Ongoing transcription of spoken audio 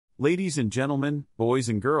Ladies and gentlemen, boys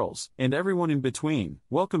and girls, and everyone in between,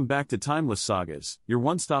 welcome back to Timeless Sagas, your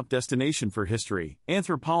one-stop destination for history,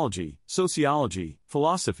 anthropology, sociology,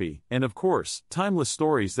 philosophy, and of course, timeless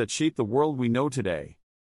stories that shape the world we know today.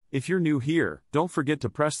 If you're new here, don't forget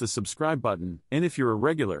to press the subscribe button, and if you're a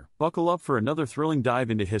regular, buckle up for another thrilling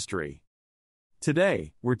dive into history.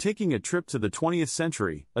 Today, we're taking a trip to the 20th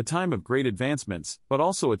century, a time of great advancements, but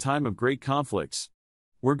also a time of great conflicts.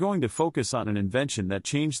 We're going to focus on an invention that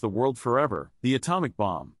changed the world forever, the atomic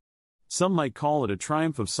bomb. Some might call it a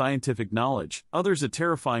triumph of scientific knowledge, others a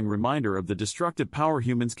terrifying reminder of the destructive power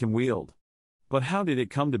humans can wield. But how did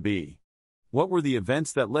it come to be? What were the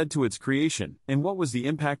events that led to its creation, and what was the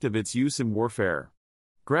impact of its use in warfare?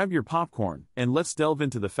 Grab your popcorn, and let's delve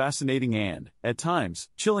into the fascinating and, at times,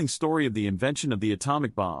 chilling story of the invention of the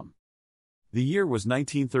atomic bomb. The year was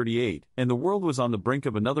 1938, and the world was on the brink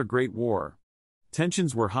of another great war.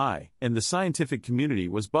 Tensions were high, and the scientific community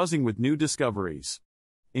was buzzing with new discoveries.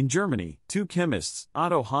 In Germany, two chemists,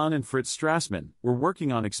 Otto Hahn and Fritz Strassmann, were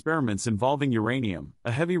working on experiments involving uranium,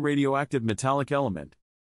 a heavy radioactive metallic element.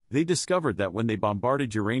 They discovered that when they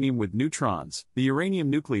bombarded uranium with neutrons, the uranium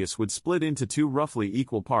nucleus would split into two roughly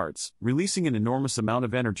equal parts, releasing an enormous amount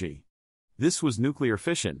of energy. This was nuclear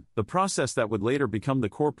fission, the process that would later become the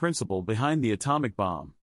core principle behind the atomic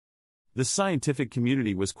bomb. The scientific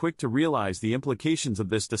community was quick to realize the implications of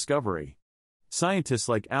this discovery. Scientists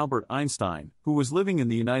like Albert Einstein, who was living in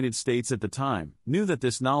the United States at the time, knew that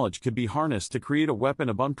this knowledge could be harnessed to create a weapon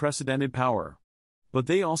of unprecedented power. But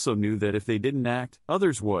they also knew that if they didn't act,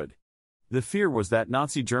 others would. The fear was that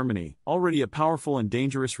Nazi Germany, already a powerful and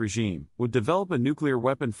dangerous regime, would develop a nuclear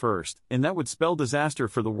weapon first, and that would spell disaster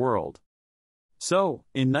for the world. So,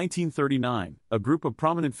 in 1939, a group of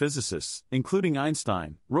prominent physicists, including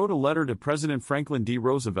Einstein, wrote a letter to President Franklin D.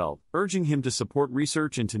 Roosevelt, urging him to support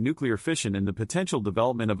research into nuclear fission and the potential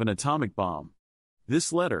development of an atomic bomb.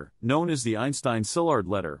 This letter, known as the Einstein-Szilard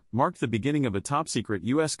letter, marked the beginning of a top-secret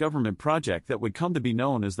U.S. government project that would come to be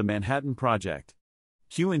known as the Manhattan Project.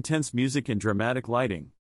 Cue intense music and dramatic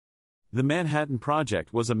lighting. The Manhattan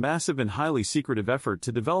Project was a massive and highly secretive effort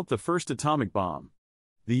to develop the first atomic bomb.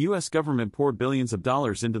 The U.S. government poured billions of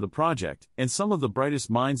dollars into the project, and some of the brightest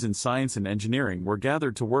minds in science and engineering were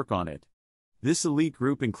gathered to work on it. This elite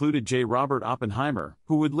group included J. Robert Oppenheimer,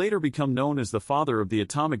 who would later become known as the father of the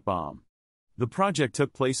atomic bomb. The project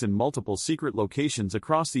took place in multiple secret locations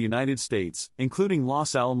across the United States, including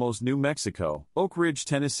Los Alamos, New Mexico, Oak Ridge,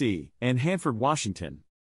 Tennessee, and Hanford, Washington.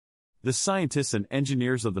 The scientists and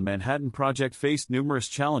engineers of the Manhattan Project faced numerous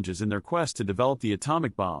challenges in their quest to develop the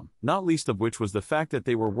atomic bomb, not least of which was the fact that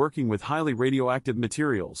they were working with highly radioactive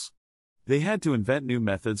materials. They had to invent new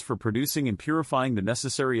methods for producing and purifying the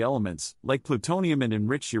necessary elements, like plutonium and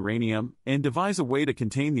enriched uranium, and devise a way to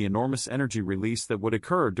contain the enormous energy release that would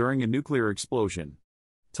occur during a nuclear explosion.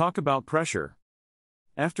 Talk about pressure.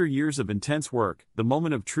 After years of intense work, the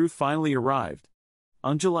moment of truth finally arrived.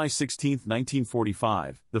 On July 16,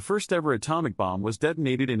 1945, the first-ever atomic bomb was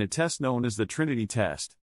detonated in a test known as the Trinity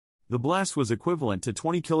test. The blast was equivalent to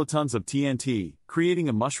 20 kilotons of TNT, creating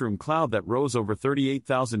a mushroom cloud that rose over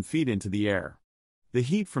 38,000 feet into the air. The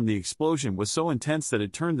heat from the explosion was so intense that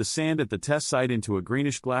it turned the sand at the test site into a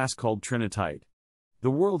greenish glass called trinitite. The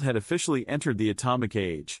world had officially entered the atomic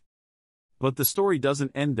age. But the story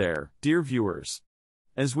doesn't end there, dear viewers.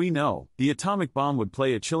 As we know, the atomic bomb would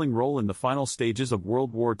play a chilling role in the final stages of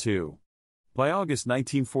World War II. By August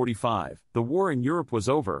 1945, the war in Europe was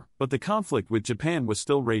over, but the conflict with Japan was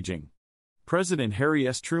still raging. President Harry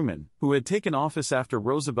S. Truman, who had taken office after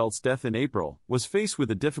Roosevelt's death in April, was faced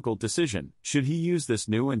with a difficult decision: should he use this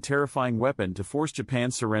new and terrifying weapon to force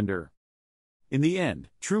Japan's surrender? In the end,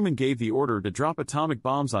 Truman gave the order to drop atomic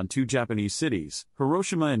bombs on two Japanese cities,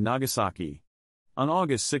 Hiroshima and Nagasaki. On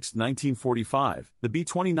August 6, 1945, the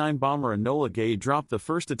B-29 bomber Enola Gay dropped the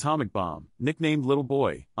first atomic bomb, nicknamed Little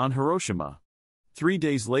Boy, on Hiroshima. 3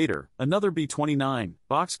 days later, another B-29,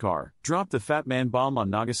 Boxcar, dropped the Fat Man bomb on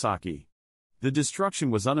Nagasaki. The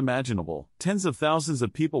destruction was unimaginable. Tens of thousands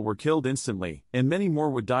of people were killed instantly, and many more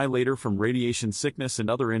would die later from radiation sickness and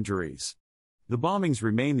other injuries. The bombings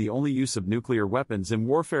remain the only use of nuclear weapons in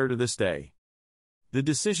warfare to this day. The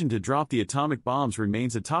decision to drop the atomic bombs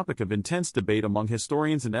remains a topic of intense debate among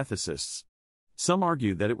historians and ethicists. Some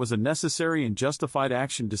argue that it was a necessary and justified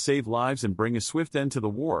action to save lives and bring a swift end to the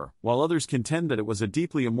war, while others contend that it was a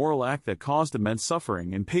deeply immoral act that caused immense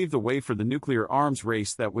suffering and paved the way for the nuclear arms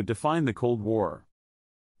race that would define the Cold War.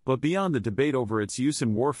 But beyond the debate over its use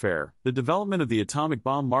in warfare, the development of the atomic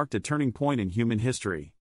bomb marked a turning point in human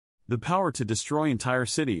history. The power to destroy entire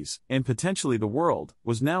cities, and potentially the world,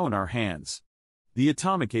 was now in our hands. The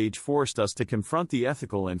atomic age forced us to confront the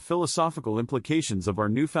ethical and philosophical implications of our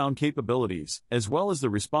newfound capabilities, as well as the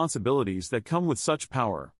responsibilities that come with such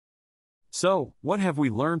power. So, what have we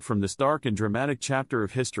learned from this dark and dramatic chapter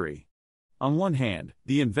of history? On one hand,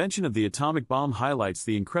 the invention of the atomic bomb highlights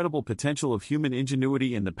the incredible potential of human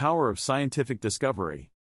ingenuity and the power of scientific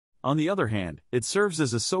discovery. On the other hand, it serves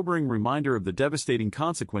as a sobering reminder of the devastating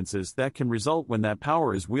consequences that can result when that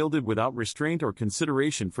power is wielded without restraint or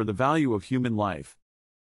consideration for the value of human life.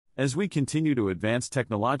 As we continue to advance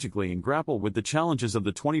technologically and grapple with the challenges of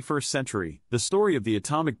the 21st century, the story of the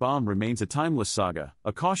atomic bomb remains a timeless saga,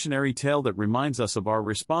 a cautionary tale that reminds us of our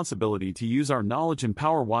responsibility to use our knowledge and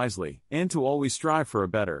power wisely, and to always strive for a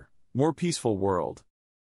better, more peaceful world.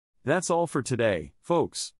 That's all for today,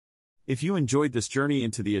 folks. If you enjoyed this journey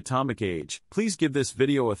into the atomic age, please give this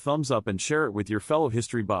video a thumbs up and share it with your fellow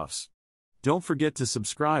history buffs. Don't forget to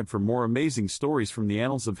subscribe for more amazing stories from the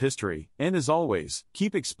annals of history, and as always,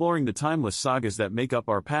 keep exploring the timeless sagas that make up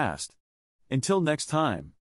our past. Until next time.